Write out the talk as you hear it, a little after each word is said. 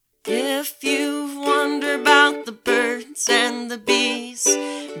if you've wondered about the birds and the bees,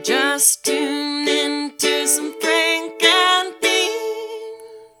 just tune in to some Frank and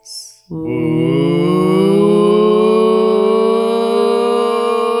Beans.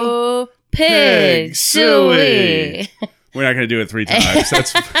 Ooh, pig suey. We're not going to do it 3 times.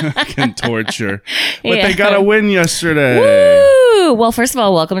 That's fucking torture. But Yeah. they got a win yesterday. Woo! Well, first of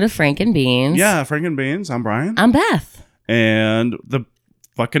all, welcome to Frank and Beans. Yeah, Frank and Beans. I'm Brian. I'm Beth. And the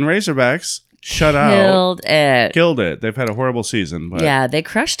fucking Razorbacks shut out. Killed it. They've had a horrible season. But, Yeah, they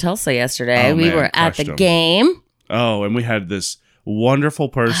crushed Tulsa yesterday. Oh, we man, were at the crushed 'em. game. Oh, and we had this wonderful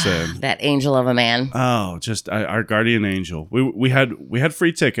person. That angel of a man. Oh, just our guardian angel. We had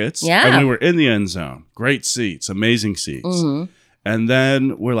free tickets. Yeah. And we were in the end zone. Great seats, amazing seats. Mhm. And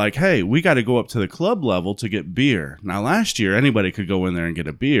then we're like, hey, we got to go up to the club level to get beer. Now, last year, anybody could go in there and get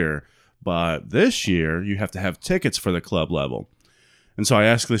a beer. But this year, you have to have tickets for the club level. And so I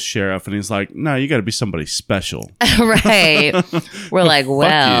asked this sheriff, and he's like, no, you got to be somebody special. Right. We're like,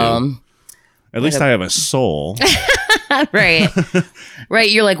 well, you. At least I have a soul. right. Right.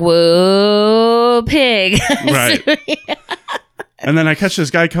 You're like, whoa, pig. Right. And then I catch this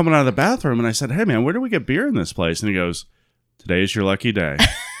guy coming out of the bathroom, and I said, hey, man, where do we get beer in this place? And he goes, today is your lucky day.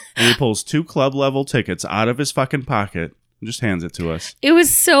 And he pulls 2 club level tickets out of his fucking pocket and just hands it to us. It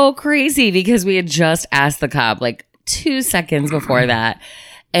was so crazy because we had just asked the cop like 2 seconds before that.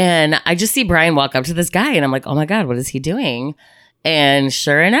 And I just see Brian walk up to this guy and I'm like, oh my God, what is he doing? And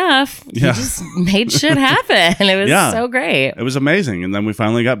sure enough, he Yeah. just made shit happen. It was Yeah. so great. It was amazing. And then we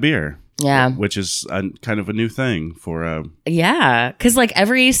finally got beer. Yeah. Which is kind of a new thing for... Yeah. Because like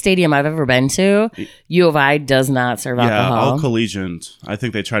every stadium I've ever been to, U of I does not serve all alcohol. collegiate. I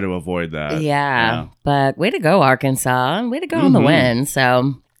think they try to avoid that. Yeah. But way to go, Arkansas. And way to go on the win.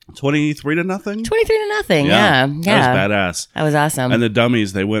 So 23-0. 23-0. Yeah. That was badass. That was awesome. And the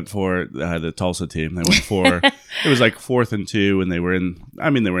dummies, they went for the Tulsa team. They went for it was like 4th and 2, and they were in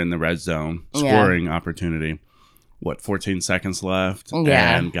the red zone scoring opportunity. 14 seconds left?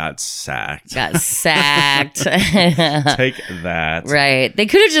 Yeah. And got sacked. Got sacked. Take that. Right. They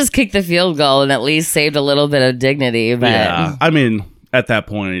could have just kicked the field goal and at least saved a little bit of dignity, but Yeah. I mean, at that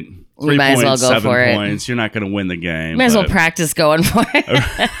point, You might as well go 3.7 for it. points. You're not going to win the game. might as well but- practice going for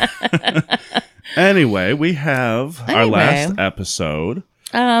it. Anyway, we have our last episode.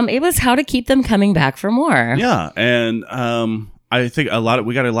 It was how to keep them coming back for more. Yeah, and I think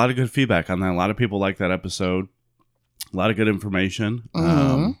we got a lot of good feedback on that. A lot of people like that episode. A lot of good information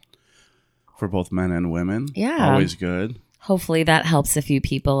for both men and women. Yeah. Always good. Hopefully that helps a few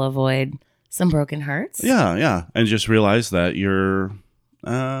people avoid some broken hearts. Yeah. And just realize that you're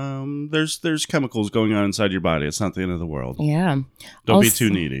there's chemicals going on inside your body. It's not the end of the world. Yeah. Don't be too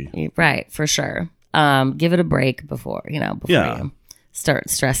needy. Right, for sure. Give it a break before you start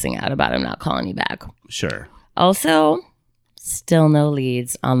stressing out about him not calling you back. Sure. Also, still no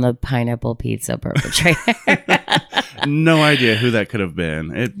leads on the pineapple pizza perpetrator. No idea who that could have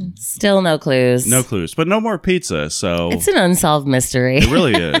been. Still no clues. No clues, but no more pizza. So It's an unsolved mystery. it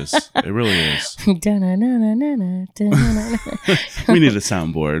really is. It really is. We need a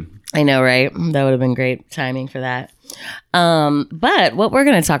soundboard. I know, right? That would have been great timing for that. But what we're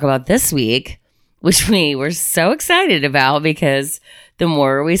going to talk about this week, which we were so excited about because the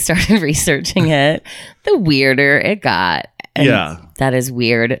more we started researching it, the weirder it got. And Yeah. that is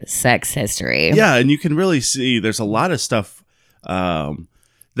weird sex history. Yeah, and you can really see there's a lot of stuff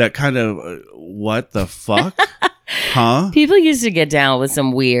that kind of what the fuck, huh? People used to get down with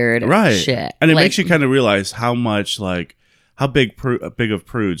some weird Right, shit. and it Like, makes you kind of realize how much how big of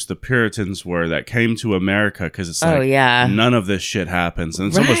prudes the Puritans were that came to America because it's like none of this shit happens, and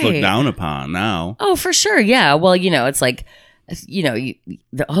it's almost looked Right. down upon now. Oh, for sure. Yeah. Well, it's like,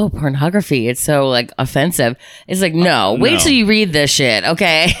 pornography. It's so like offensive. It's like, no, wait no. till you read this shit.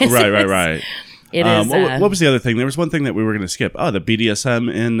 Okay. Right. It is. What was the other thing? There was one thing that we were going to skip. Oh, the BDSM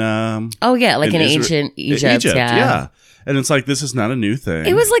in. Oh yeah, like in ancient Egypt. Yeah. And it's like this is not a new thing.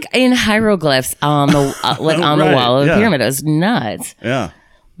 It was like in hieroglyphs on the on the Right, wall of the yeah. pyramid. It was nuts. Yeah.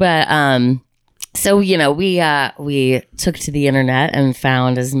 But so we took to the internet and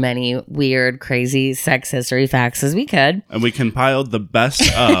found as many weird, crazy sex history facts as we could. And we compiled the best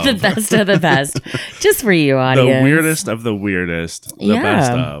of The best of the best, just for you, audience. the weirdest of the weirdest, the Yeah.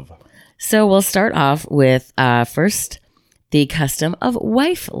 best of. So we'll start off with first the custom of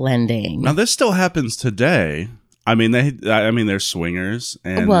wife lending. Now this still happens today. I mean, there's swingers,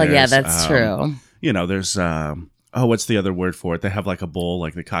 and Well, yeah, there's, that's true. There's what's the other word for it? They have like a bull,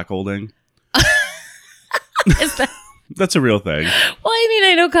 like the cockholding. Is that That's a real thing. Well, I mean,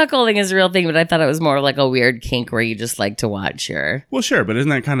 I know cuckolding is a real thing, but I thought it was more like a weird kink where you just like to watch your... Well, sure, but isn't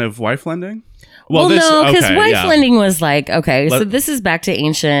that kind of wife lending? Well, no, because okay, wife yeah. lending was like, okay, so this is back to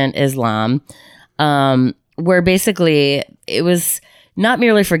ancient Islam, where basically it was not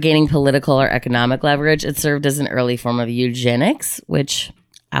merely for gaining political or economic leverage. It served as an early form of eugenics, which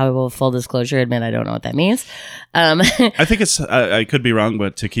I will, full disclosure, admit I don't know what that means. I think it's, I could be wrong,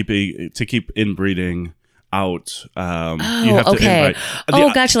 but to keep inbreeding out, you have to invite.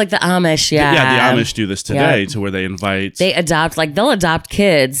 Gotcha, like the Amish, yeah. Yeah, the Amish do this today to where they invite. They adopt, like they'll adopt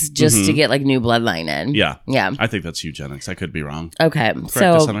kids just to get like new bloodline in. Yeah. Yeah. I think that's eugenics. I could be wrong. Okay. Correct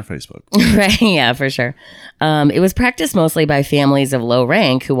us on our Facebook. Right, yeah, for sure. It was practiced mostly by families of low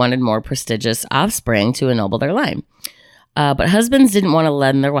rank who wanted more prestigious offspring to ennoble their line. But husbands didn't want to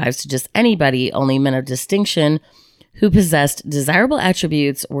lend their wives to just anybody. Only men of distinction who possessed desirable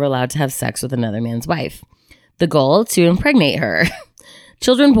attributes were allowed to have sex with another man's wife. The goal, to impregnate her.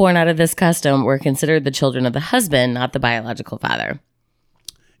 Children born out of this custom were considered the children of the husband, not the biological father.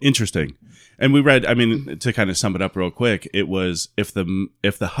 Interesting. And we read, I mean, to kind of sum it up real quick, it was if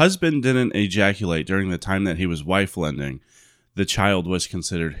the husband didn't ejaculate during the time that he was wife lending, the child was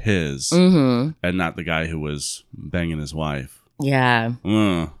considered his and not the guy who was banging his wife. Yeah.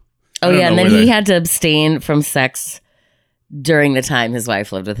 Oh, yeah, and then he had to abstain from sex during the time his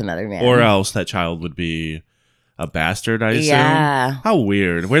wife lived with another man. Or else that child would be a bastard, I assume. Yeah. How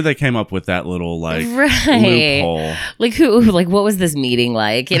weird. Where they came up with that little, like, right. loophole. Like, what was this meeting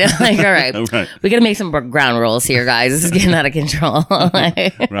like? You know, like, all right, Right. we got to make some ground rules here, guys. This is getting out of control.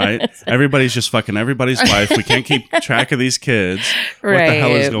 Right? Everybody's just fucking everybody's wife. We can't keep track of these kids. What the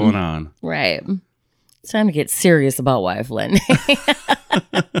hell is going on? Right. It's time to get serious about wife lending.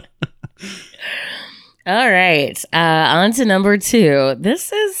 All right. On to number 2.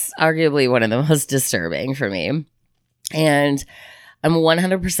 This is arguably one of the most disturbing for me. And I'm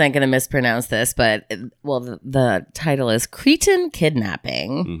 100% going to mispronounce this, but, the title is Cretan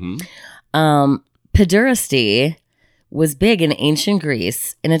Kidnapping. Pederasty was big in ancient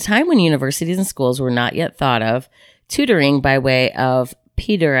Greece in a time when universities and schools were not yet thought of. Tutoring by way of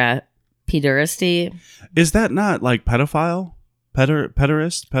pederasty. Is that not like pedophile?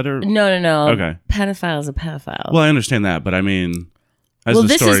 Pederast? No. Okay. Pedophile is a pedophile. Well, I understand that, but I mean, as the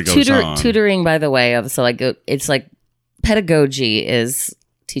story goes on. Tutoring by the way of, so like it's like pedagogy is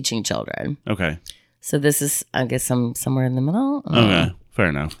teaching children. Okay. So this is, I guess, somewhere in the middle. Okay. Fair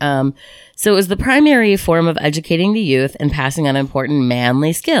enough. So it was the primary form of educating the youth and passing on important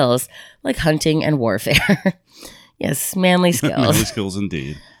manly skills like hunting and warfare. Yes, manly skills. Manly skills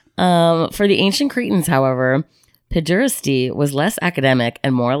indeed. For the ancient Cretans, however, pederasty was less academic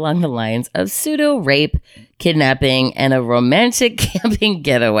and more along the lines of pseudo-rape, kidnapping, and a romantic camping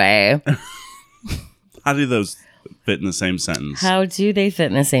getaway. How do those fit in the same sentence? How do they fit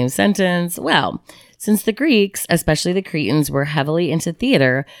in the same sentence? Well, since the Greeks, especially the Cretans, were heavily into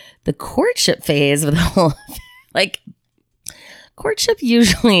theater, the courtship phase of the whole... courtship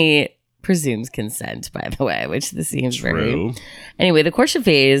usually presumes consent, by the way, which this seems True. Anyway, the courtship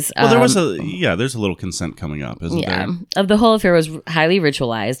phase... Well, there's a little consent coming up, isn't there? Of the whole affair was highly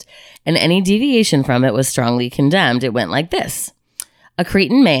ritualized, and any deviation from it was strongly condemned. It went like this. A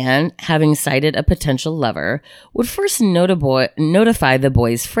Cretan man, having sighted a potential lover, would first notify the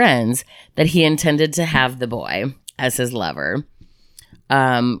boy's friends that he intended to have the boy as his lover.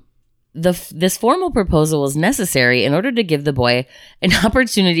 This formal proposal was necessary in order to give the boy an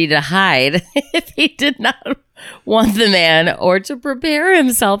opportunity to hide if he did not want the man or to prepare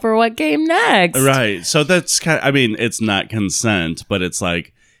himself for what came next. Right. So that's kind of, I mean, it's not consent, but it's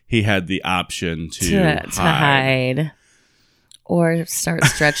like he had the option to hide. Or start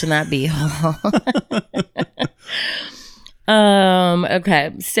stretching that beehole.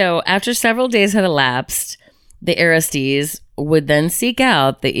 Okay. So after several days had elapsed, the Aristes would then seek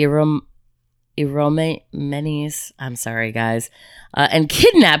out the Eromenes, I'm sorry, guys, and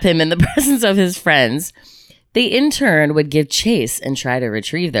kidnap him in the presence of his friends. They in turn would give chase and try to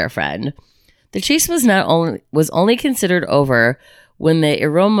retrieve their friend. The chase was only considered over when the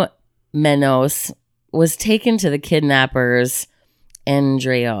Eromenos was taken to the kidnappers'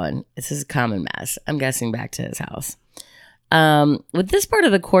 Andreon. This is a common mess. I'm guessing back to his house. With this part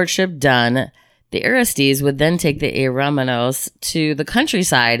of the courtship done, the Aristes would then take the Eromenos to the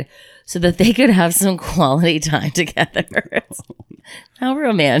countryside so that they could have some quality time together. How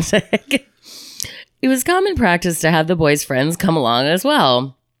romantic. It was common practice to have the boys' friends come along as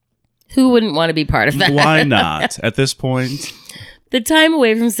well. Who wouldn't want to be part of that? Why not at this point? The time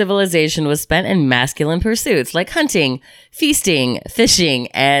away from civilization was spent in masculine pursuits like hunting, feasting, fishing,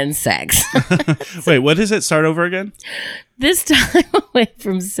 and sex. Wait, what does it start over again? This time away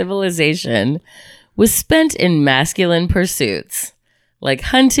from civilization was spent in masculine pursuits like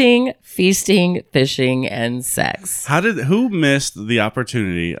hunting, feasting, fishing, and sex. Who missed the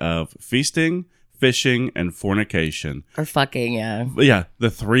opportunity of feasting, fishing, and fornication? Or fucking, yeah. Yeah,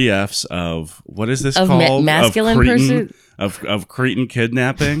 the 3 F's of, what is this Of called? masculine Cretan, pursuit? Of Cretan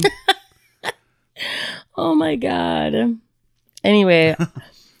kidnapping? Oh my God. Anyway,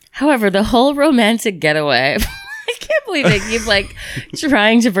 however, the whole romantic getaway, I can't believe they keep like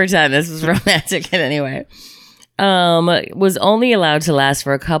trying to pretend this was romantic in any way, was only allowed to last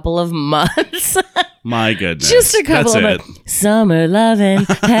for a couple of months. My goodness. Just a couple That's of it. months. Summer loving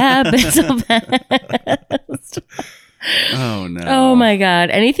happens so fast. Oh, no. Oh my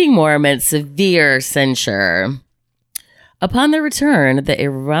God. Anything more meant severe censure. Upon their return, the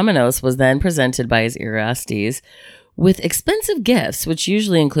Eromenos was then presented by his Erastes with expensive gifts, which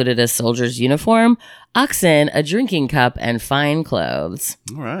usually included a soldier's uniform, oxen, a drinking cup, and fine clothes.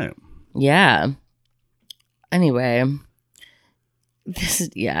 All right. Yeah. Anyway,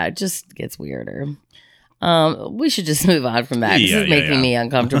 it just gets weirder. We should just move on from that. This is making me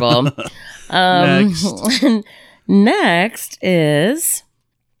uncomfortable. Next. Next is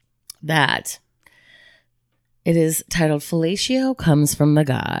that it is titled Fellatio Comes from the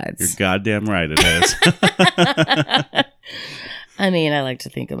Gods. You're goddamn right it is. I mean, I like to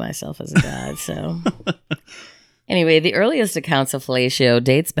think of myself as a god, so. Anyway, the earliest accounts of fellatio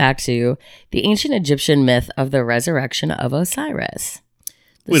dates back to the ancient Egyptian myth of the resurrection of Osiris.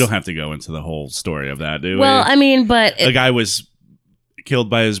 We don't have to go into the whole story of that, do we? Well, I mean, but... The guy was killed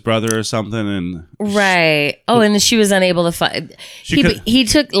by his brother or something, and... Right. Oh, and she was unable to find... He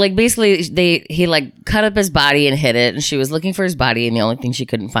took, like, basically, he, like, cut up his body and hid it, and she was looking for his body, and the only thing she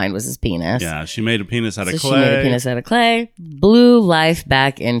couldn't find was his penis. Yeah, she made a penis out of clay. She made a penis out of clay, blew life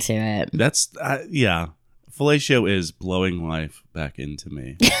back into it. That's, yeah. Fellatio is blowing life back into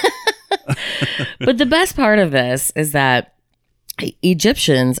me. But the best part of this is that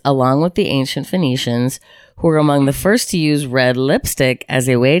Egyptians, along with the ancient Phoenicians, who were among the first to use red lipstick as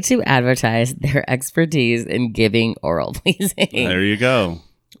a way to advertise their expertise in giving oral pleasing. There you go.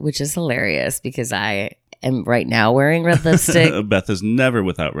 Which is hilarious because I am right now wearing red lipstick. Beth is never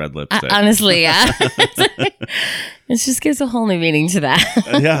without red lipstick. Honestly, yeah. It just gives a whole new meaning to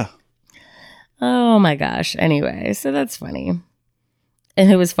that. Yeah. Oh my gosh. Anyway, so that's funny. And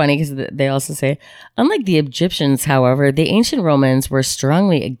it was funny because they also say, unlike the Egyptians, however, the ancient Romans were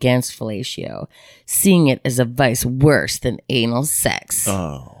strongly against fellatio, seeing it as a vice worse than anal sex.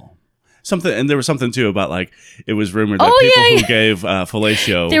 Oh. Something, and there was something too about like it was rumored that who gave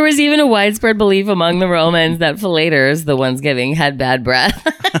fellatio. There was even a widespread belief among the Romans that fellators, the ones giving, had bad breath.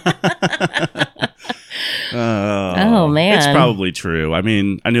 Oh man, it's probably true. I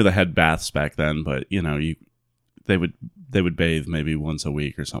mean, I knew they had baths back then, but you know, they would bathe maybe once a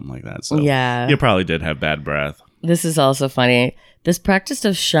week or something like that. So yeah, you probably did have bad breath. This is also funny. This practice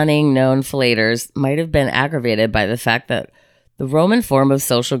of shunning known fellators might have been aggravated by the fact that the Roman form of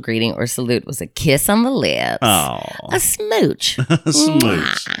social greeting or salute was a kiss on the lips. Oh. A smooch. A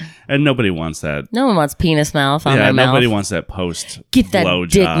smooch. And nobody wants that. No one wants penis mouth on their mouth. Nobody wants that post Get that blowjob.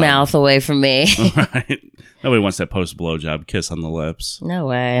 dick mouth away from me. Right. Nobody wants that post blowjob kiss on the lips. No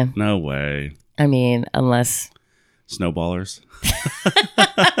way. No way. I mean, unless... Snowballers.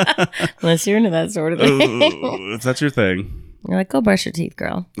 Unless you're into that sort of thing. If that's your thing. You're like, go brush your teeth,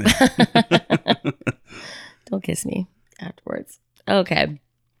 girl. Don't kiss me afterwards. Okay.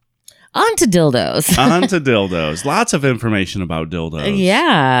 On to dildos. On to dildos. Lots of information about dildos.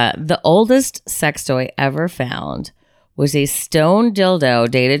 Yeah. The oldest sex toy ever found was a stone dildo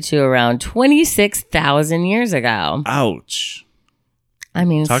dated to around 26,000 years ago. Ouch. I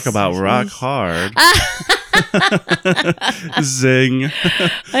mean, talk about rock hard. Zing.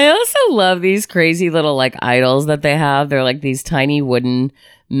 I also love these crazy little like idols that they have. They're like these tiny wooden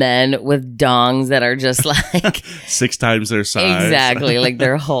men with dongs that are just like 6 times their size. Exactly, like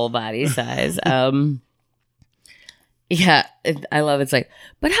their whole body size. Yeah, I love it. It's like,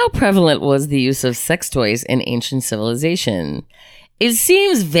 but how prevalent was the use of sex toys in ancient civilization? It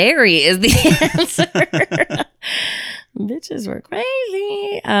seems very is the answer. Bitches were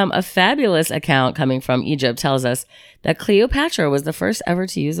crazy. A fabulous account coming from Egypt tells us that Cleopatra was the first ever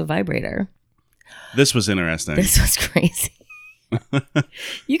to use a vibrator. This was interesting. This was crazy.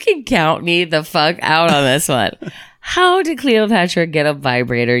 You can count me the fuck out on this one. How did Cleopatra get a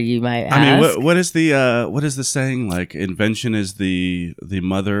vibrator, you might ask? I mean, what is the saying? Like, invention is the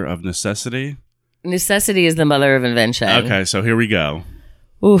mother of necessity. necessity is the mother of invention. Okay, so here we go.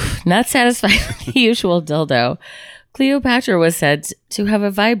 Oof, not satisfied with the usual dildo. Cleopatra was said to have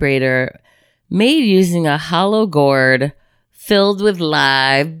a vibrator made using a hollow gourd filled with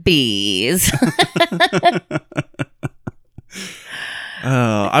live bees.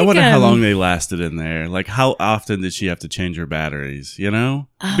 I wonder how long they lasted in there. Like, how often did she have to change her batteries? You know?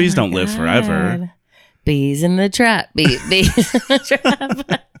 Bees don't live forever. Bees in the trap. Bees in the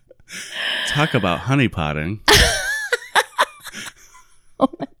trap. Talk about honeypotting. Oh,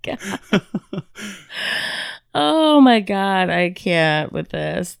 my God. Oh, my God. I can't with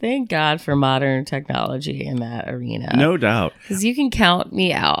this. Thank God for modern technology in that arena. No doubt. Because you can count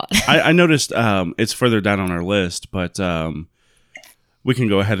me out. I noticed it's further down on our list, but we can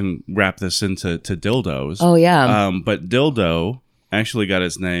go ahead and wrap this into dildos. Oh, yeah. But dildo actually got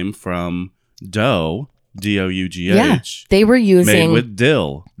its name from dough, Dough. Yeah. They were Made using, with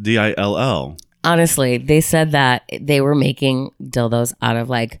dill, Dill. honestly, they said that they were making dildos out of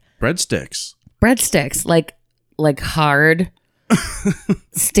like Breadsticks. breadsticks, like hard,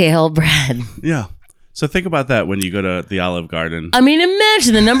 stale bread. Yeah. So think about that when you go to the Olive Garden. I mean,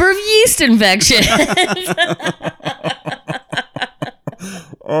 imagine the number of yeast infections.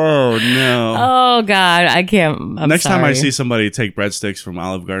 Oh, no. Oh, God. I can't. I'm Next time I sorry. see somebody take breadsticks from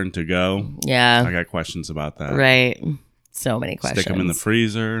Olive Garden to go, Yeah. I got questions about that. Right. So many questions. Stick them in the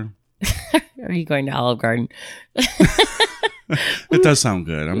freezer. Are you going to Olive Garden? It does sound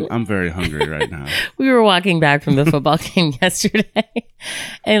good. I'm very hungry right now. We were walking back from the football game yesterday,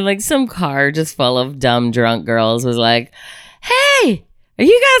 and like some car just full of dumb drunk girls was like, "Hey, are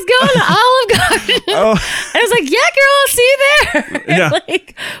you guys going to Olive Garden?" Oh, I was like, "Yeah, girl, I'll see you there." Yeah.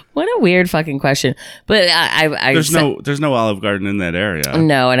 Like, what a weird fucking question. But I there's no Olive Garden in that area.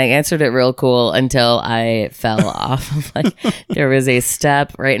 no, and I answered it real cool until I fell off of like there was a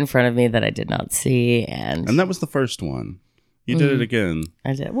step right in front of me that I did not see, and And that was the first one. You did it again.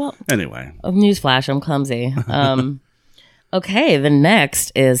 I did well. Anyway. Newsflash, I'm clumsy. Okay, the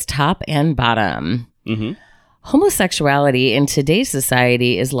next is top and bottom. Mhm. Homosexuality in today's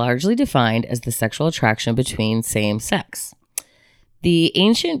society is largely defined as the sexual attraction between same sex. The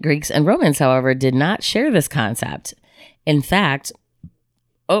ancient Greeks and Romans, however, did not share this concept. In fact,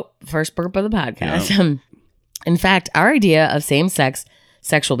 first burp of the podcast. In fact, our idea of same-sex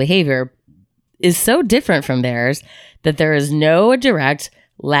sexual behavior is so different from theirs that there is no direct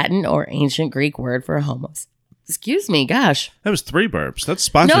Latin or ancient Greek word for homos. Excuse me, gosh. That was 3 burps. That's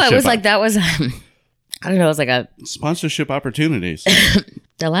No, sponsorship. it was like that was I don't know, it was like a sponsorship opportunities.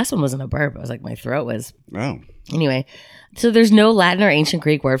 the last one wasn't a burp. It was like my throat was. Oh, Anyway, so there's no Latin or ancient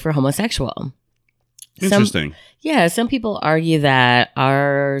Greek word for homosexual. interesting. Some people argue that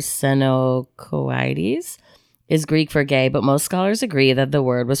arsenokoides is Greek for gay, but most scholars agree that the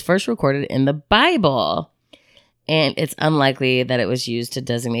word was first recorded in the Bible, and it's unlikely that it was used to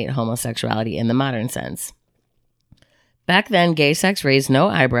designate homosexuality in the modern sense. Back then, gay sex raised no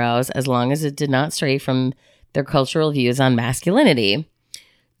eyebrows as long as it did not stray from their cultural views on masculinity.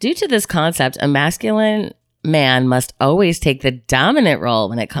 Due to this concept, a masculine man must always take the dominant role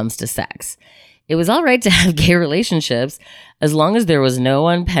when it comes to sex. It was all right to have gay relationships as long as there was no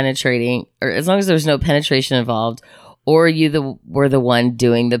one penetrating, or as long as there was no penetration involved, or you were the one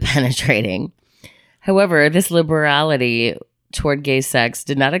doing the penetrating. However, this liberality toward gay sex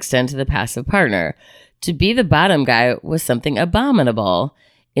did not extend to the passive partner. To be the bottom guy was something abominable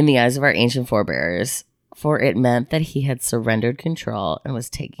in the eyes of our ancient forebears, for it meant that he had surrendered control and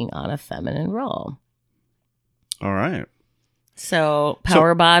was taking on a feminine role. All right. So,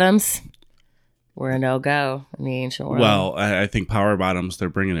 power bottoms were a no-go in the ancient world. Well, I think power bottoms, they're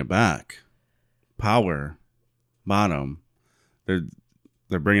bringing it back. Power bottom, they're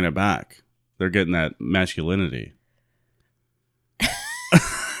bringing it back. They're getting that masculinity.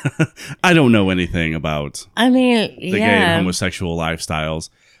 I don't know anything about I mean, the gay yeah. and homosexual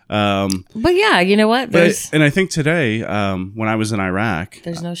lifestyles. But yeah, you know what? And I think today, when I was in Iraq,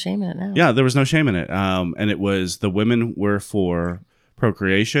 There's no shame in it now. yeah, there was no shame in it. And it was the women were for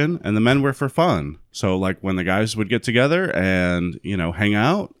procreation and the men were for fun. So like when the guys would get together and, hang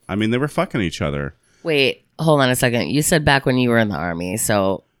out, I mean, they were fucking each other. Wait, hold on a second. You said back when you were in the army,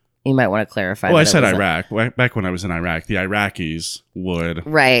 so you might want to clarify. Well, I that it said was Iraq. Back when I was in Iraq, the Iraqis would.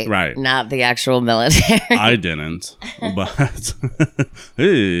 Right. Right. Not the actual military. I didn't, but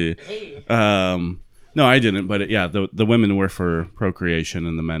hey. No, I didn't. But yeah, the women were for procreation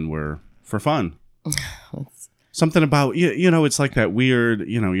and the men were for fun. Something about it's like that weird.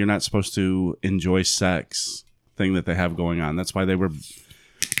 You're not supposed to enjoy sex thing that they have going on. That's why they were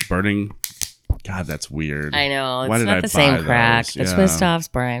burning. God, that's weird. I know. It's Why did not I the same buy crack. those? The Yeah. twist offs,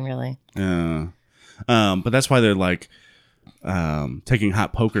 Brian, really. Yeah. But that's why they're like taking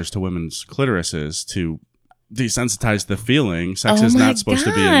hot pokers to women's clitorises to desensitize the feeling. Sex is not supposed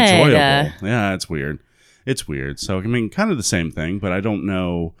to be enjoyable. Yeah, it's weird. It's weird. So, I mean, kind of the same thing, but I don't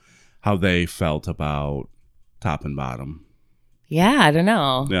know how they felt about top and bottom. Yeah, I don't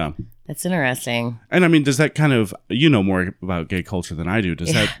know. Yeah. That's interesting. And I mean, does that kind of, you know more about gay culture than I do.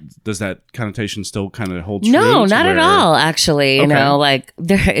 Does that connotation still kind of hold true? No, not at all, actually. You Okay. know, like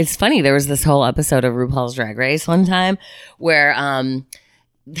it's funny. There was this whole episode of RuPaul's Drag Race one time where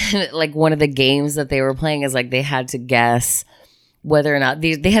like one of the games that they were playing is like they had to guess whether or not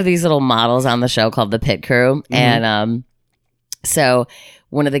they have these little models on the show called the Pit Crew. Mm-hmm. And so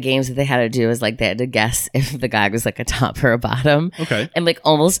one of the games that they had to do is like they had to guess if the guy was like a top or a bottom. Okay. And like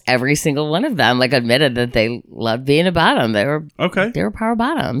almost every single one of them like admitted that they loved being a bottom. They were power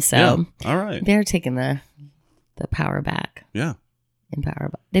bottoms. So Yeah. All right. they're taking the power back. Yeah. In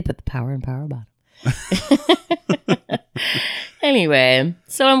power, they put the power in power bottom. Anyway,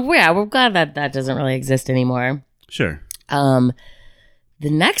 so we're glad that doesn't really exist anymore. Sure. The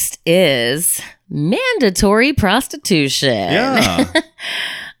next is mandatory prostitution. Yeah.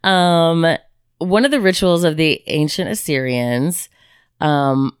 One of the rituals of the ancient Assyrians,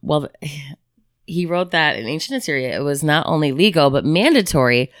 he wrote that in ancient Assyria, it was not only legal, but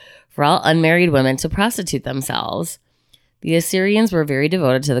mandatory for all unmarried women to prostitute themselves. The Assyrians were very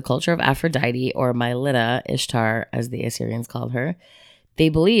devoted to the culture of Aphrodite, or Mylitta, Ishtar, as the Assyrians called her. They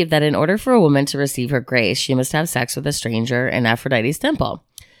believed that in order for a woman to receive her grace, she must have sex with a stranger in Aphrodite's temple.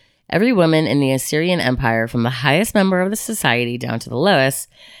 Every woman in the Assyrian Empire, from the highest member of the society down to the lowest,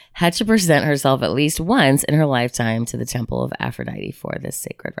 had to present herself at least once in her lifetime to the temple of Aphrodite for this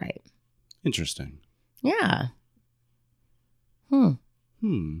sacred rite. Interesting. Yeah.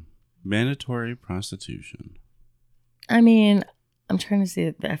 Mandatory prostitution. I mean, I'm trying to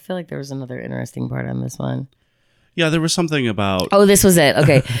see. I feel like there was another interesting part on this one. Yeah, there was something about... Oh, this was it.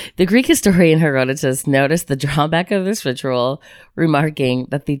 Okay. The Greek historian Herodotus noticed the drawback of this ritual, remarking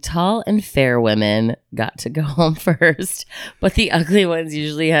that the tall and fair women got to go home first, but the ugly ones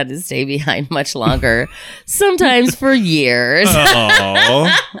usually had to stay behind much longer, sometimes for years. Oh,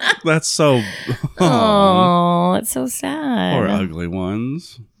 that's so... Oh, it's so sad. Poor ugly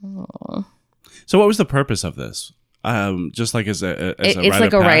ones. Aw. So what was the purpose of this? Just like as a It's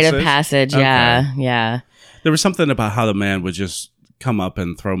like a rite of passage. Yeah. Yeah. There was something about how the man would just come up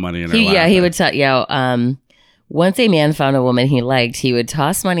and throw money in her lap. Yeah, he would tell once a man found a woman he liked, he would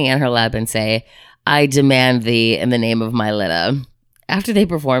toss money in her lap and say, "I demand thee in the name of Mylitta." After they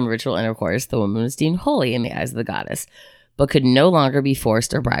performed ritual intercourse, the woman was deemed holy in the eyes of the goddess, but could no longer be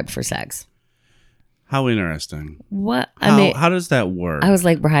forced or bribed for sex. How interesting. What? How does that work? I was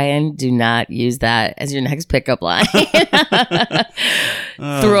like, Brian, do not use that as your next pickup line.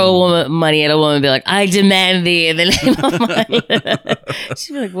 Throw a woman money at a woman and be like, "I demand thee in the name of Mylitta."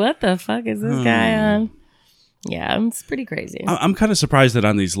 She'd be like, "What the fuck is this guy on?" Yeah, it's pretty crazy. I'm kind of surprised that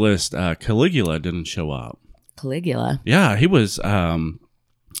on these lists, Caligula didn't show up. Caligula. Yeah, he was a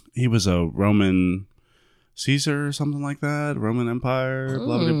Roman Caesar or something like that, Roman Empire,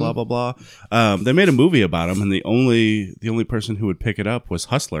 blah blah blah blah blah. They made a movie about him, and the only person who would pick it up was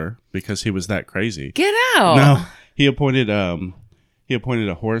Hustler because he was that crazy. Get out! No, he appointed a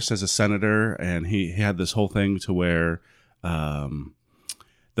horse as a senator, and he had this whole thing to where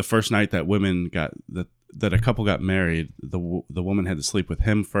the first night that that a couple got married, the woman had to sleep with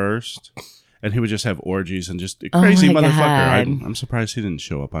him first. And he would just have orgies and just a crazy motherfucker. I'm surprised he didn't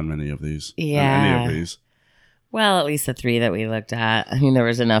show up on many of these. Yeah. Any of these. Well, at least the three that we looked at. I mean, there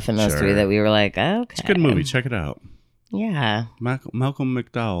was enough in those three that we were like, okay. It's a good movie. Check it out. Yeah. Malcolm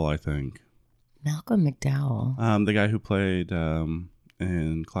McDowell, I think. Malcolm McDowell. The guy who played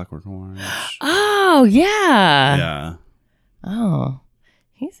in Clockwork Orange. Oh, yeah. Yeah. Oh.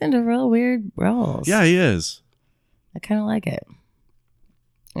 He's into real weird roles. Yeah, he is. I kind of like it.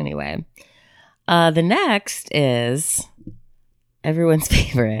 Anyway. The next is everyone's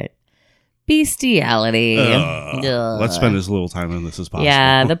favorite, bestiality. Let's spend as little time on this as possible.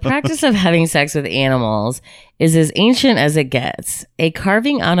 Yeah, the practice of having sex with animals is as ancient as it gets. A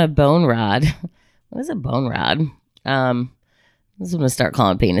carving on a bone rod. What is a bone rod? This is going to start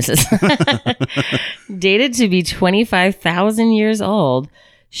calling penises. Dated to be 25,000 years old,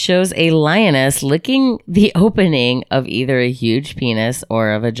 shows a lioness licking the opening of either a huge penis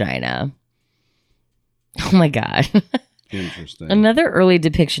or a vagina. Oh my God. Interesting. Another early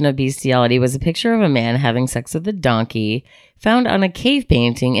depiction of bestiality was a picture of a man having sex with a donkey found on a cave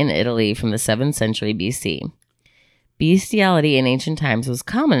painting in Italy from the 7th century BC. Bestiality in ancient times was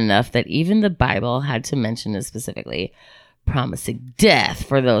common enough that even the Bible had to mention it specifically, promising death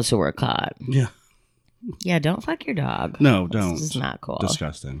for those who were caught. Yeah. Yeah, don't fuck your dog. No, don't. This is not cool.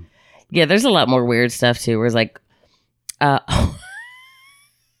 Disgusting. Yeah, there's a lot more weird stuff too. Where it's like, I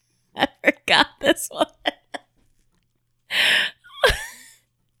forgot this one.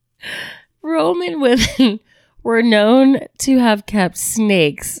 Roman women were known to have kept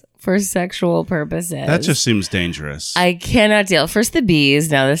snakes for sexual purposes. That just seems dangerous. I cannot deal. First the bees,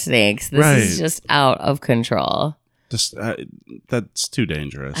 now the snakes. This is Right. just out of control. Just, that's too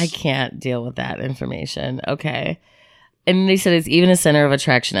dangerous. I can't deal with that information. Okay. And they said it's even a center of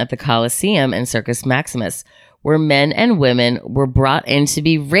attraction at the Colosseum and Circus Maximus, where men and women were brought in to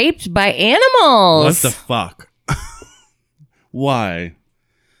be raped by animals. What the fuck? Why?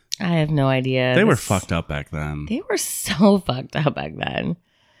 I have no idea. They were fucked up back then. They were so fucked up back then.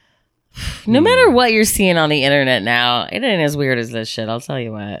 No matter what you're seeing on the internet now, it ain't as weird as this shit. I'll tell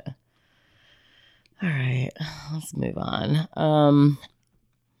you what. All right, let's move on.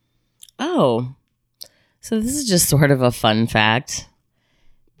 So this is just sort of a fun fact.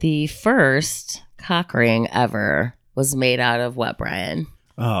 The first cock ring ever was made out of what, Brian?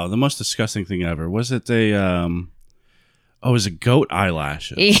 Oh, the most disgusting thing ever. Was it a it was a goat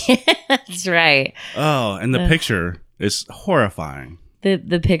eyelashes. Yeah, that's right. Oh, and the picture is horrifying.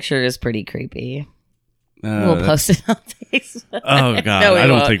 The picture is pretty creepy. We'll post it on Facebook. Oh god, No, we I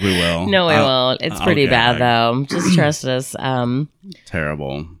don't won't. think we will. No, we won't. It's I'll pretty bad gag. though. Just trust us.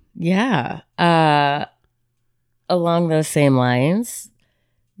 Terrible. Yeah. Along those same lines,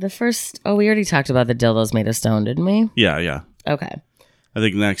 the first. Oh, we already talked about the dildos made of stone, didn't we? Yeah. Okay. I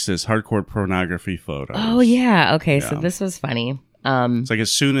think next is hardcore pornography photos. Oh yeah. Okay. So Yeah. this was funny. It's like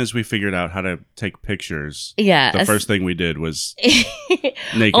as soon as we figured out how to take pictures, Yeah. the first thing we did was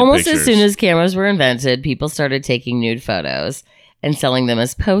naked Almost pictures. as soon as cameras were invented, people started taking nude photos and selling them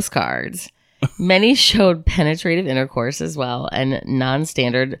as postcards. Many showed penetrative intercourse as well and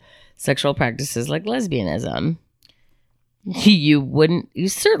non-standard sexual practices like lesbianism. You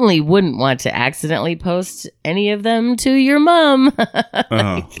certainly wouldn't want to accidentally post any of them to your mom.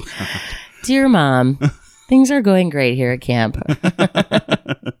 Oh, Dear mom, things are going great here at camp.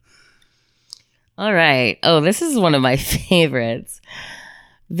 All right. Oh, this is one of my favorites.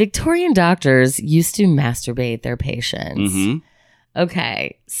 Victorian doctors used to masturbate their patients. hmm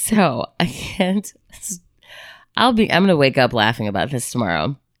Okay, so I'm going to wake up laughing about this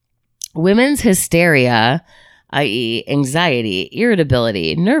tomorrow. Women's hysteria, i.e., anxiety,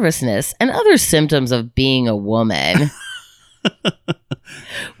 irritability, nervousness, and other symptoms of being a woman,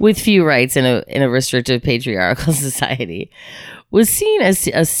 with few rights in a restrictive patriarchal society, was seen as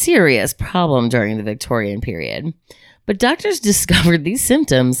a serious problem during the Victorian period. But doctors discovered these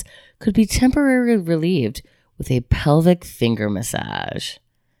symptoms could be temporarily relieved with a pelvic finger massage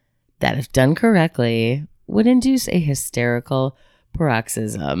that, if done correctly, would induce a hysterical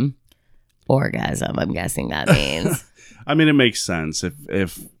paroxysm. Orgasm, I'm guessing that means. I mean, it makes sense if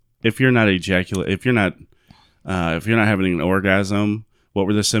you're not if you're not having an orgasm. What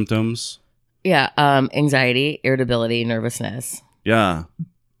were the symptoms? Yeah, anxiety, irritability, nervousness. Yeah,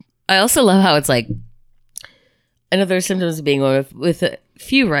 I also love how it's like another symptoms of being with a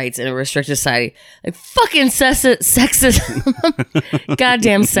few rights in a restricted society. Like fucking sexism.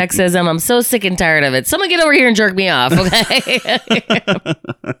 Goddamn sexism. I'm so sick and tired of it. Someone get over here and jerk me off, okay?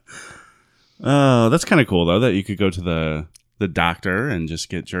 Oh, that's kind of cool though that you could go to the doctor and just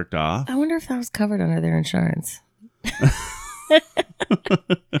get jerked off. I wonder if that was covered under their insurance.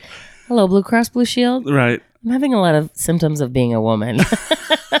 Hello, Blue Cross Blue Shield. Right. I'm having a lot of symptoms of being a woman.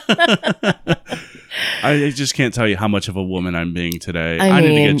 I just can't tell you how much of a woman I'm being today. I need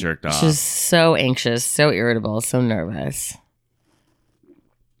to get jerked off. Just so anxious, so irritable, so nervous.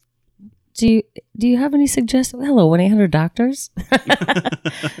 Do you have any suggestions? Hello, 1-800-DOCTORS.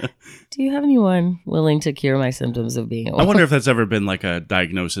 Do you have anyone willing to cure my symptoms of being a I woman? wonder if that's ever been like a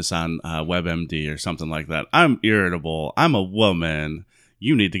diagnosis on WebMD or something like that. I'm irritable. I'm a woman.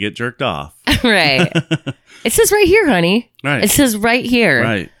 You need to get jerked off. Right. It says right here, honey. Right. It says right here.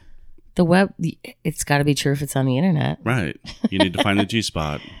 Right. The web, it's got to be true if it's on the internet. Right. You need to find the G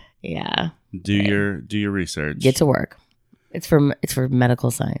spot. Yeah. Do your research. Get to work. It's for medical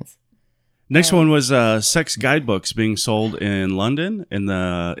science. Next one was sex guidebooks being sold in London in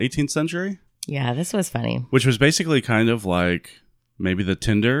the 18th century, Yeah, this was funny. which was basically kind of like maybe the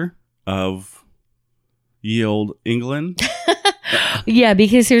Tinder of ye old England. Yeah,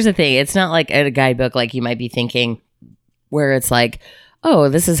 because here's the thing. It's not like a guidebook like you might be thinking where it's like, oh,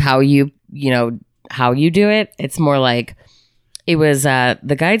 this is how how you do it. It's more like it was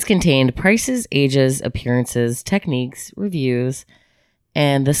the guides contained prices, ages, appearances, techniques, reviews,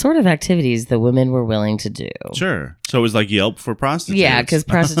 and the sort of activities the women were willing to do. Sure. So it was like Yelp for prostitutes. Yeah, because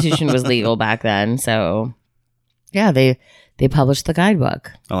prostitution was legal back then. So, yeah, they published the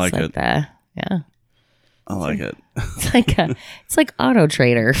guidebook. I like It's it. that. Yeah, I like it. it's like Auto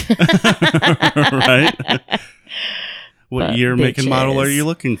Trader. Right? What But year, make, and model are bitches. you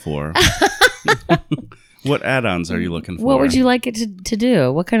looking for? What add-ons are you looking for? What would you like it to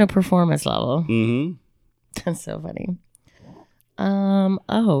do? What kind of performance level? Mm-hmm. That's so funny.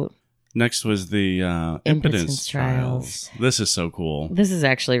 Oh, Next was the impotence trials. This is so cool. this is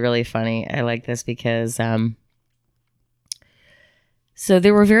actually really funny. I like this because so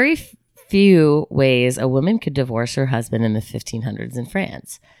there were very few ways a woman could divorce her husband in the 1500s in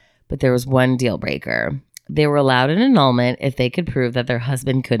France, but there was one deal breaker. They were allowed an annulment if they could prove that their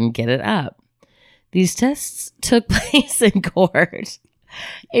husband couldn't get it up. These tests took place in court.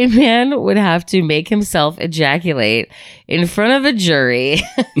 A man would have to make himself ejaculate in front of a jury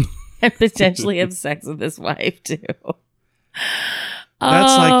and potentially have sex with his wife, too.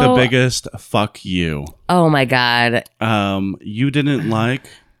 That's like the biggest fuck you. Oh, my God. You didn't like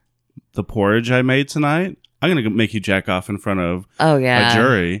the porridge I made tonight? I'm going to make you jack off in front of Oh, yeah. a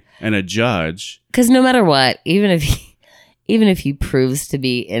jury and a judge. Because no matter what, even if he proves to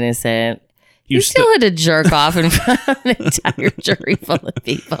be innocent, you still had to jerk off in front of an entire jury full of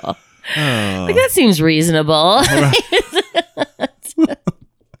people. Oh. Like, that seems reasonable.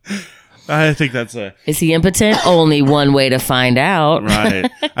 I think that's a Is he impotent? Only one way to find out.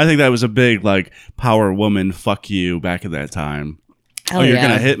 right. I think that was a big like power woman fuck you back at that time. Oh, you're yeah.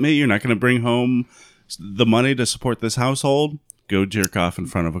 gonna hit me? You're not gonna bring home the money to support this household? Go jerk off in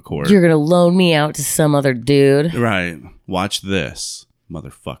front of a court. You're going to loan me out to some other dude. Right. Watch this,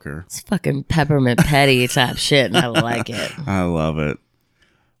 motherfucker. It's fucking Peppermint Petty type shit, and I like it. I love it.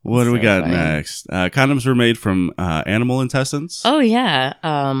 What do we So got funny. next? Condoms were made from animal intestines. Oh, yeah.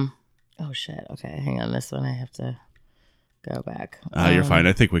 Oh, shit. Okay, hang on. This one I have to go back. You're fine.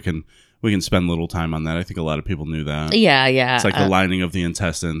 I think we can spend a little time on that. I think a lot of people knew that. Yeah. It's like the lining of the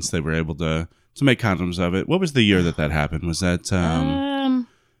intestines. They were able to make condoms of it. What was the year that happened? Was that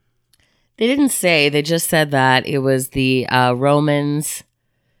They didn't say. They just said that it was the Romans.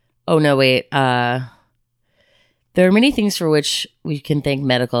 Oh, no, wait. There are many things for which we can thank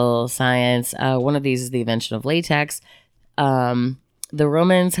medical science. One of these is the invention of latex. The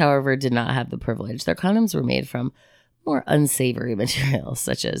Romans, however, did not have the privilege. Their condoms were made from more unsavory materials,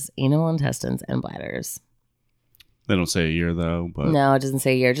 such as anal intestines and bladders. they don't say a year though, but No, it doesn't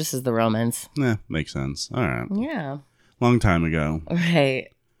say year, just as the Romans. makes sense. All right. Yeah. Long time ago. Right.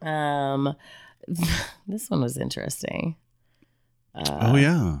 This one was interesting. Oh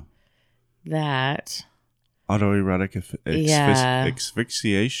yeah. That Autoerotic Yeah.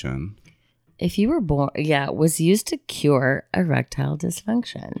 asphyxiation. if you were born, was used to cure erectile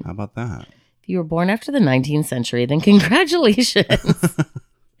dysfunction. How about that? If you were born after the 19th century, then congratulations.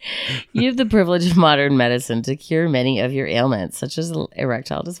 You have the privilege of modern medicine to cure many of your ailments, such as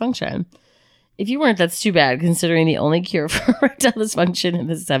erectile dysfunction. If you weren't, that's too bad, considering the only cure for erectile dysfunction in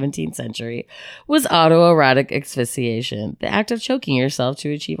the 17th century was autoerotic asphyxiation, the act of choking yourself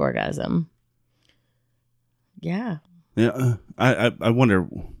to achieve orgasm. Yeah. Yeah. I wonder.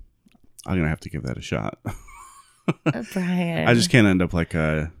 I'm gonna have to give that a shot. Brian. I just can't end up like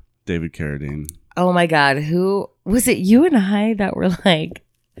David Carradine. Oh my God. Who was it? You and I that were like,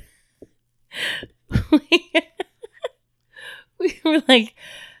 we were like,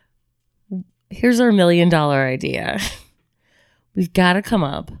 here's our $1 million idea. We've got to come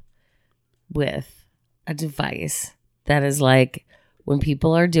up with a device that is like when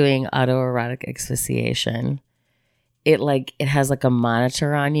people are doing autoerotic asphyxiation, it has like a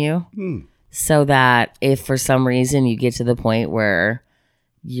monitor on you so that if for some reason you get to the point where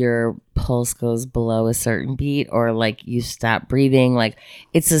your pulse goes below a certain beat or like you stop breathing, like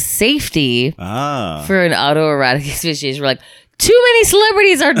it's a safety for an autoerotic asphyxiation. We're like, too many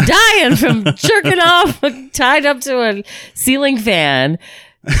celebrities are dying from jerking off tied up to a ceiling fan.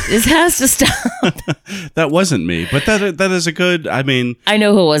 This has to stop. That wasn't me, but that is a good. I mean, I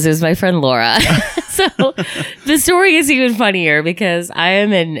know who it was. It was my friend Laura. So the story is even funnier because I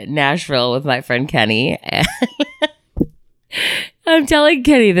am in Nashville with my friend Kenny. And I'm telling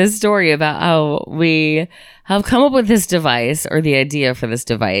Kenny this story about how we have come up with this device or the idea for this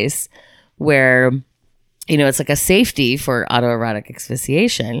device where, it's like a safety for autoerotic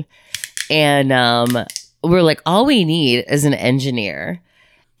asphyxiation. And we're like, all we need is an engineer.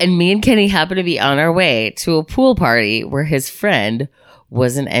 And me and Kenny happened to be on our way to a pool party where his friend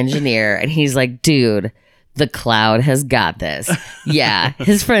was an engineer. And he's like, dude, The Cloud has got this. Yeah,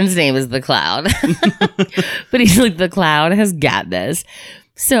 his friend's name is The Cloud. But he's like, The Cloud has got this.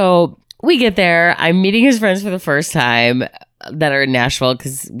 So we get there. I'm meeting his friends for the first time that are in Nashville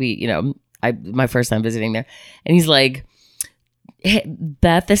because my first time visiting there. And he's like, hey,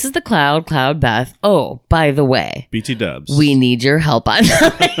 Beth, this is The Cloud, Beth. Oh, by the way, BT Dubs. we need your help on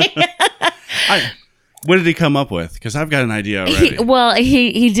something. What did he come up with? Because I've got an idea already.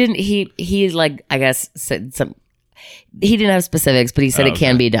 He didn't. He like, I guess, said some. He didn't have specifics, but he said it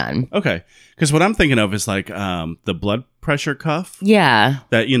can be done. Okay. Because what I'm thinking of is like the blood pressure cuff. Yeah.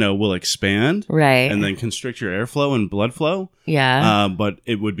 That, will expand. Right. And then constrict your airflow and blood flow. Yeah. But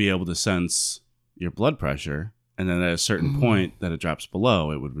it would be able to sense your blood pressure. And then at a certain point that it drops below,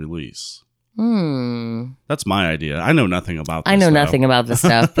 it would release. That's my idea. I know nothing about this. I know nothing about this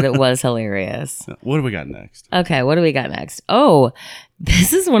stuff, but it was hilarious. What do we got next? Okay, what do we got next? Oh,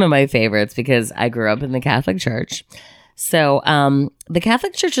 this is one of my favorites because I grew up in the Catholic Church. So the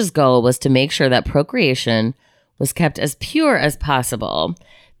Catholic Church's goal was to make sure that procreation was kept as pure as possible.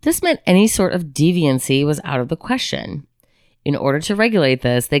 This meant any sort of deviancy was out of the question. In order to regulate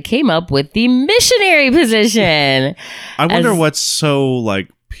this, they came up with the missionary position. I wonder what's so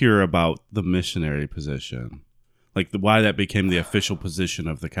pure about the missionary position, why that became the official position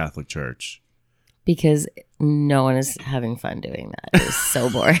of the Catholic Church. Because no one is having fun doing that. It's so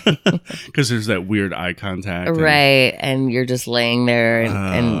boring. Because there's that weird eye contact, right? And you're just laying there,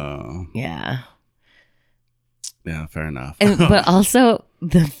 and yeah, fair enough. But also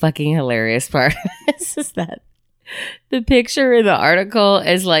the fucking hilarious part is that the picture in the article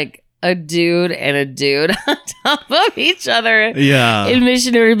is like a dude and a dude on top of each other in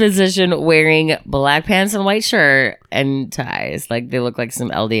missionary position wearing black pants and white shirt and ties. They look like some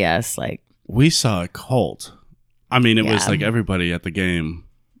LDS. We saw a cult. I mean, it was everybody at the game.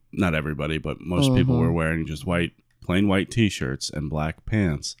 Not everybody, but most people were wearing just plain white t-shirts and black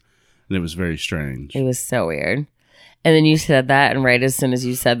pants. And it was very strange. It was so weird. And then you said that, and right as soon as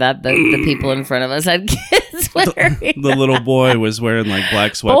you said that, the people in front of us had kids wearing the little boy was wearing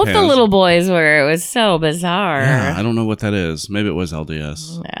black sweatpants. Both the little boys were. It was so bizarre. Yeah, I don't know what that is. Maybe it was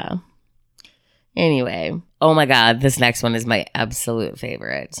LDS. Yeah. Anyway. Oh my God. This next one is my absolute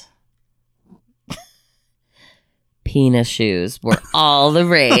favorite. Penis shoes were all the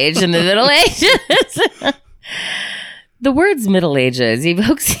rage in the Middle Ages. The words Middle Ages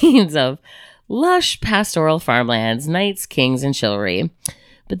evoke scenes of lush pastoral farmlands, knights, kings, and chivalry.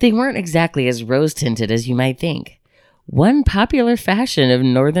 But they weren't exactly as rose-tinted as you might think. One popular fashion of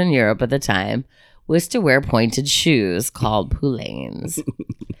Northern Europe at the time was to wear pointed shoes called poulaines.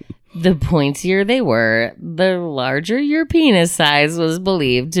 The pointier they were, the larger your penis size was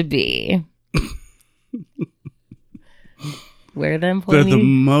believed to be. Wear them, They're the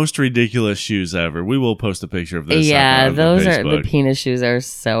most ridiculous shoes ever. We will post a picture of this. Yeah, those are Facebook. the penis shoes are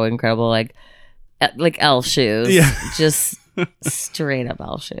so incredible. Like elf shoes. Yeah. Just straight up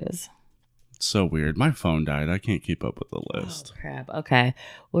elf shoes. So weird. My phone died. I can't keep up with the list. Oh, crap. Okay.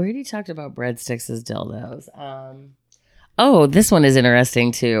 We already talked about breadsticks as dildos. Oh, this one is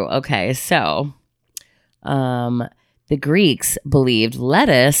interesting too. Okay, so the Greeks believed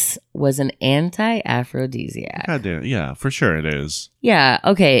lettuce was an anti-aphrodisiac. God damn. Yeah, for sure it is. Yeah.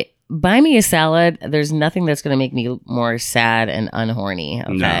 Okay. Buy me a salad. There's nothing that's going to make me more sad and unhorny.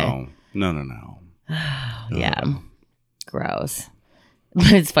 Okay. No. Yeah. Gross.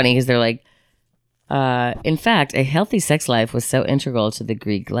 But it's funny because they're like, in fact, a healthy sex life was so integral to the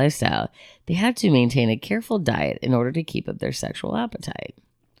Greek lifestyle, they had to maintain a careful diet in order to keep up their sexual appetite.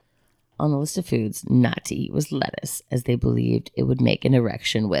 On the list of foods not to eat was lettuce, as they believed it would make an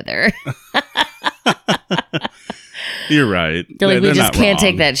erection wither. You're right. They're like, we just not can't wrong.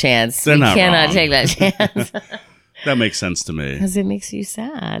 take that chance. They're we not cannot wrong. take that chance. That makes sense to me. Because it makes you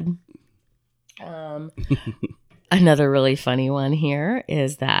sad. Another really funny one here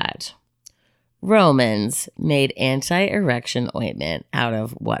is that Romans made anti-erection ointment out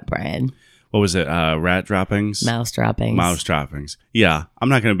of what, Brian? What was it? Rat droppings? Mouse droppings. Mouse droppings. Yeah. I'm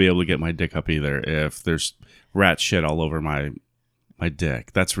not going to be able to get my dick up either if there's rat shit all over my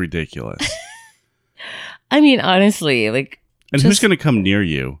dick. That's ridiculous. I mean, honestly, like... And who's going to come near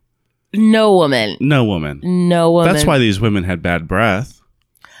you? No woman. No woman. No woman. That's why these women had bad breath.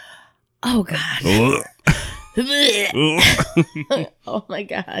 Oh, God. Oh, my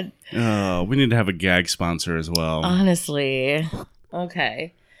God. Oh, we need to have a gag sponsor as well. Honestly.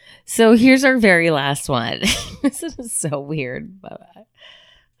 Okay. So here's our very last one. This is so weird, but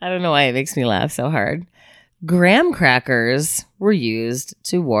I don't know why it makes me laugh so hard. Graham crackers were used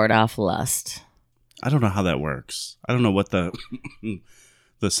to ward off lust. I don't know how that works. I don't know what the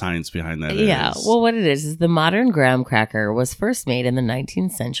the science behind that Yeah. is. Well, what it is the modern graham cracker was first made in the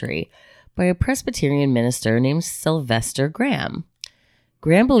 19th century by a Presbyterian minister named Sylvester Graham.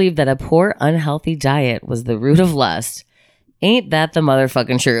 Graham believed that a poor, unhealthy diet was the root of lust. Ain't that the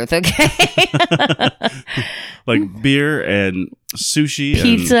motherfucking truth, okay? Like beer and sushi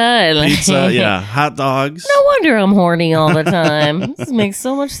Pizza and and pizza, yeah, hot dogs. No wonder I'm horny all the time. This makes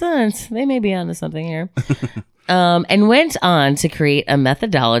so much sense. They may be onto something here. And went on to create a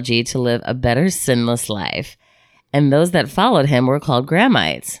methodology to live a better sinless life. And those that followed him were called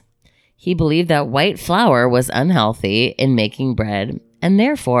Grahamites. He believed that white flour was unhealthy in making bread, and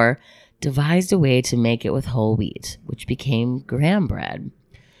therefore devised a way to make it with whole wheat, which became graham bread.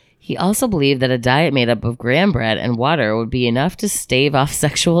 He also believed that a diet made up of graham bread and water would be enough to stave off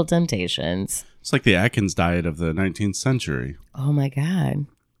sexual temptations. It's like the Atkins diet of the 19th century. Oh my God.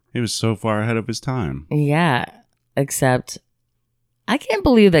 He was so far ahead of his time. Yeah, except I can't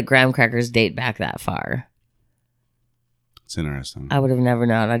believe that graham crackers date back that far. It's interesting. I would have never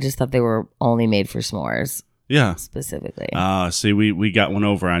known. I just thought they were only made for s'mores Yeah. specifically. See, we got one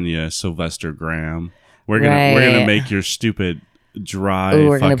over on you, Sylvester Graham. We're gonna Right. make your stupid dry. Ooh,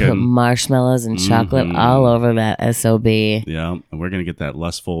 we're going to put fucking marshmallows and chocolate Mhm. all over that SOB. Yeah, and we're gonna get that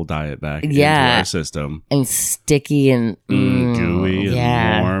lustful diet back Yeah. into our system. And sticky and Gooey and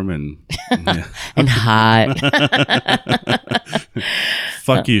yeah. warm and yeah. And hot.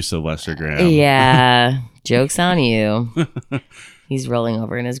 Fuck you, Sylvester Graham. Yeah. Joke's on you. He's rolling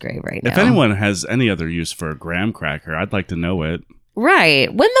over in his grave right now. If anyone has any other use for a graham cracker, I'd like to know it. Right.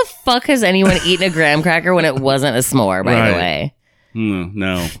 When the fuck has anyone eaten a graham cracker when it wasn't a s'more, by the Right. way?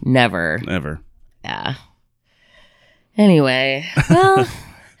 No, Never. never. Yeah. Anyway, well,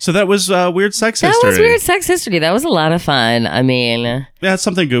 So that was weird sex that history. was weird sex history. That was a lot of fun. I mean, Yeah, it's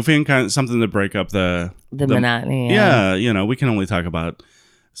something goofy and kind of something to break up the monotony. Yeah, we can only talk about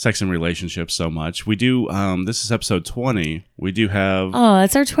sex and relationships so much. We do. This is episode 20. We do have. Oh,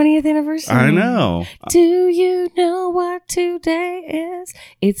 it's our 20th anniversary. I know. Do you know what today is?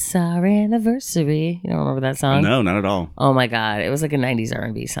 It's our anniversary. You don't remember that song? No, not at all. Oh my God. It was like a 90s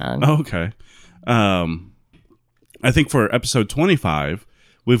R&B song. Okay. I think for episode 25,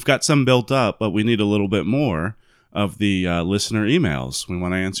 we've got some built up, but we need a little bit more of the listener emails. We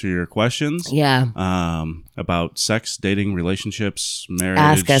want to answer your questions. Yeah. About sex, dating, relationships, marriage.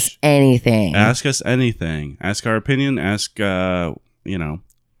 Ask us anything. Ask us anything. Ask our opinion. Ask, anything.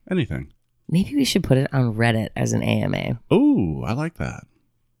 Maybe we should put it on Reddit as an AMA. Ooh, I like that.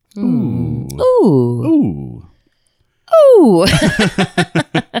 Ooh. Ooh. Ooh.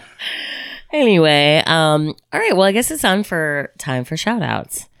 Anyway, all right. Well, I guess it's time for shout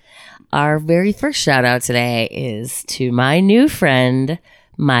outs. Our very first shout out today is to my new friend,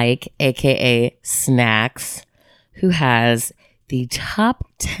 Mike, aka Snacks, who has the top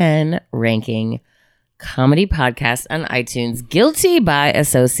 10 ranking comedy podcast on iTunes, Guilty by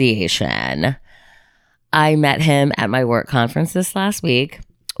Association. I met him at my work conference this last week.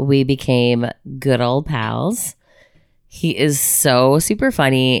 We became good old pals. He is so super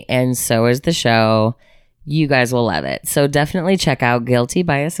funny, and so is the show. You guys will love it. So definitely check out Guilty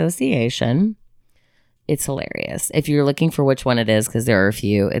by Association. It's hilarious. If you're looking for which one it is, because there are a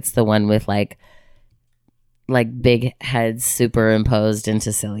few, it's the one with like big heads superimposed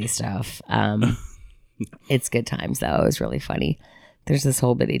into silly stuff. It's good times though. It's really funny. There's this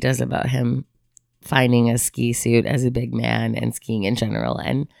whole bit he does about him finding a ski suit as a big man and skiing in general,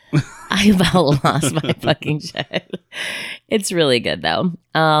 and I about lost my fucking shit. It's really good though.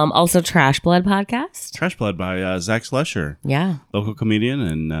 Also Trash Blood podcast. Trash Blood by Zach Slesher, Yeah. local comedian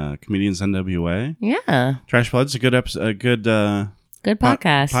and Comedians NWA. Yeah. Trash Blood's a good episode, a good Good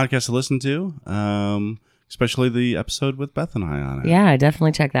podcast. podcast to listen to, especially the episode with Beth and I on it. Yeah,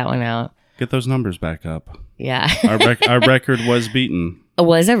 definitely check that one out. Get those numbers back up. Yeah. Our record was beaten.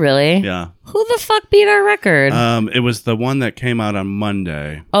 Was it really? Yeah. Who the fuck beat our record? It was the one that came out on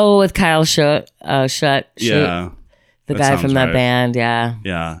Monday. Oh, with Kyle Shut. Yeah. The that guy sounds from that right. band. Yeah.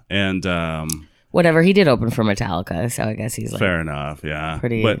 Yeah. And Whatever. He did open for Metallica, so I guess he's like. fair enough. Yeah.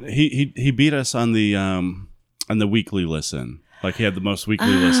 pretty- But he beat us on the weekly listen. Like he had the most weekly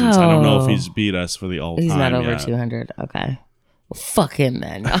listens. I don't know if he's beat us for the all time. He's not over yet. 200. Okay. Well, fuck him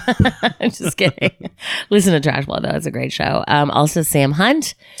then. I'm just kidding. Listen to Trash Blood, though. It's a great show. Also, Sam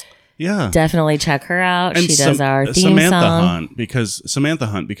Hunt. Yeah. Definitely check her out. And She does our theme Samantha song. Hunt,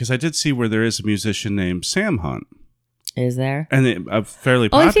 because I did see where there is a musician named Sam Hunt, Is there? and fairly Oh,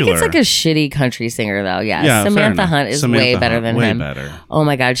 popular. I think it's like a shitty country singer, though. Yeah. Yeah, fair Samantha enough. Hunt is Samantha way better Hunt, than way him. better. Oh,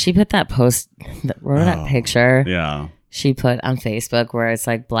 my God. She put that post, remember that picture Yeah. she put on Facebook where it's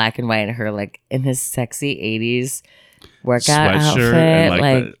like black and white and her like in his sexy 80s workout Sweatshirt outfit, and, like,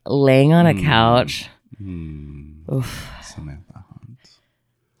 like laying on a couch. Samantha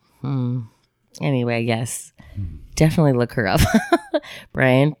Hunt. Anyway, yes, definitely look her up.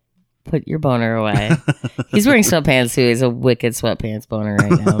 Brian, put your boner away. He's wearing sweatpants too. He's a wicked sweatpants boner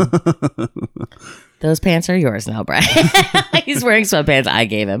right now. Those pants are yours now, Brian. He's wearing sweatpants I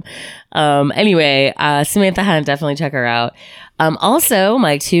gave him. Anyway, Samantha Hunt, definitely check her out. Also,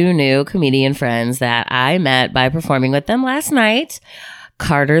 my two new comedian friends that I met by performing with them last night,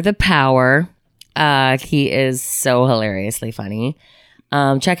 Carter the Power. He is so hilariously funny.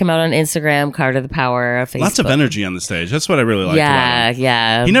 Check him out on Instagram, Carter the Power. Facebook. Lots of energy on the stage. That's what I really liked about him.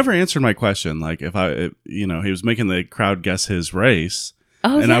 Yeah. He never answered my question. Like he was making the crowd guess his race.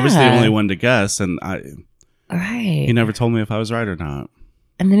 Oh, and yeah. I was the only one to guess, and Right. he never told me if I was right or not.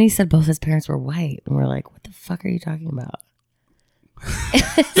 And then he said both his parents were white. And we're like, what the fuck are you talking about?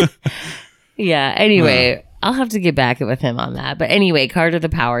 Yeah. Anyway, I'll have to get back with him on that. But anyway, Carter the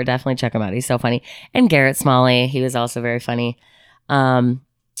Power, definitely check him out. He's so funny. And Garrett Smalley, he was also very funny.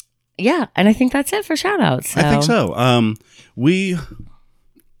 Yeah. And I think that's it for shout outs. I think so. We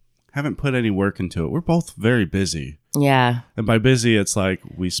haven't put any work into it. We're both very busy. Yeah. And by busy, it's like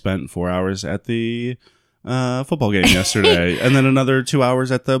we spent 4 hours at the football game yesterday, and then another 2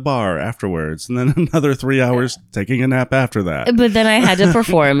 hours at the bar afterwards, and then another 3 hours taking a nap after that. But then I had to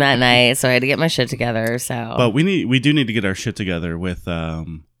perform that night, so I had to get my shit together. So, But we do need to get our shit together with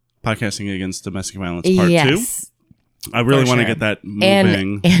podcasting against domestic violence part 2. I really want to get that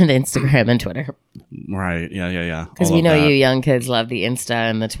moving. And Instagram and Twitter. Right. Yeah. Because All we of know that. you young kids love the Insta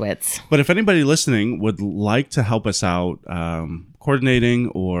and the twits. But if anybody listening would like to help us out coordinating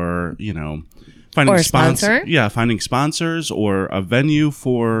or, finding Or a sponsor? Yeah, finding sponsors or a venue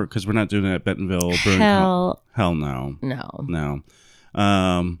for, because we're not doing it at Bentonville. Hell no. No.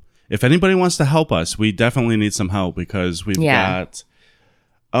 No. If anybody wants to help us, we definitely need some help because we've got,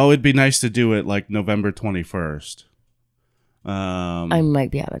 it'd be nice to do it like November 21st. I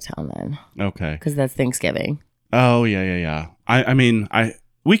might be out of town then. Okay. Because that's Thanksgiving. Oh, yeah. I mean,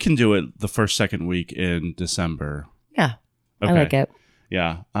 we can do it the first, second week in December. Yeah. Okay. I like it.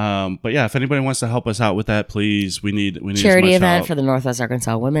 Yeah. But yeah, if anybody wants to help us out with that, please, we need charity as much event help. for the Northwest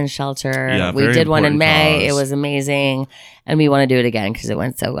Arkansas Women's Shelter. Yeah, we very did one in important May. cause. It was amazing. And we want to do it again because it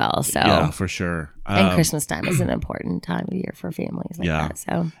went so well. So Yeah, for sure. and Christmas time is an important time of year for families like that.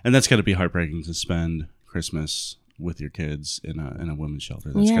 So and that's got to be heartbreaking to spend Christmas with your kids in a women's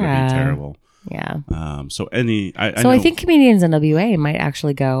shelter. That's got to Yeah. be terrible. yeah. I I think comedians in WA might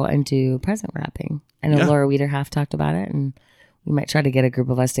actually go and do present wrapping. I know Laura Wiederhoff talked about it, and we might try to get a group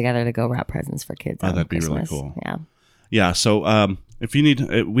of us together to go wrap presents for kids. that'd on be really Christmas. cool. Yeah. Yeah. So if you need,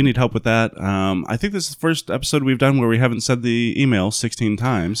 we need help with that. I think this is the first episode we've done where we haven't said the email 16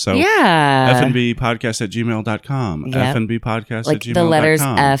 times. So Yeah. fnbpodcast@gmail.com. Yep. fnbpodcast@gmail.com. Like the letters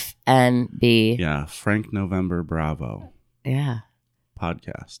FNB. Yeah. Frank November Bravo Yeah.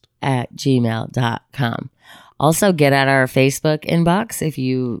 podcast. At gmail.com. Also, get at our Facebook inbox if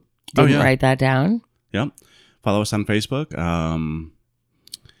you didn't write that down. Yep. Follow us on Facebook.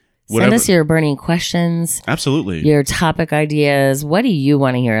 Send us your burning questions, Absolutely. your topic ideas. What do you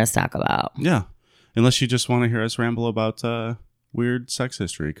want to hear us talk about? Yeah. Unless you just want to hear us ramble about weird sex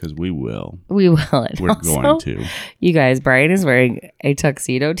history, because we will. We will. And We're also, going to. You guys, Brian is wearing a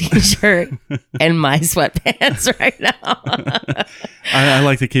tuxedo t-shirt and my sweatpants right now. I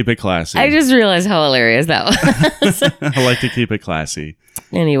like to keep it classy. I just realized how hilarious that was. I like to keep it classy.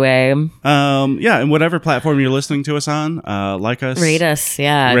 Anyway. Yeah, and whatever platform you're listening to us on, like us. Rate us,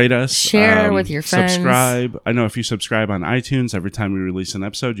 yeah. Rate us. Share with your friends. Subscribe. I know if you subscribe on iTunes, every time we release an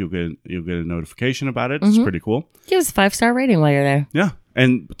episode, you'll get a notification about it. It's pretty cool. Give us a 5-star rating while you're there. Yeah.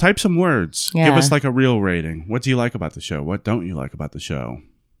 And type some words. Yeah. Give us like a real rating. What do you like about the show? What don't you like about the show?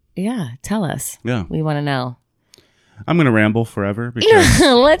 Yeah, tell us. Yeah. We want to know. I'm going to ramble forever because...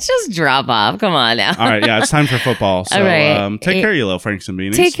 Let's just drop off. Come on now. All right. Yeah, it's time for football. So All right. take care, you little Franks and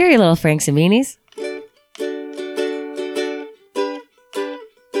Beanies. Take care, you little Franks and Beanies.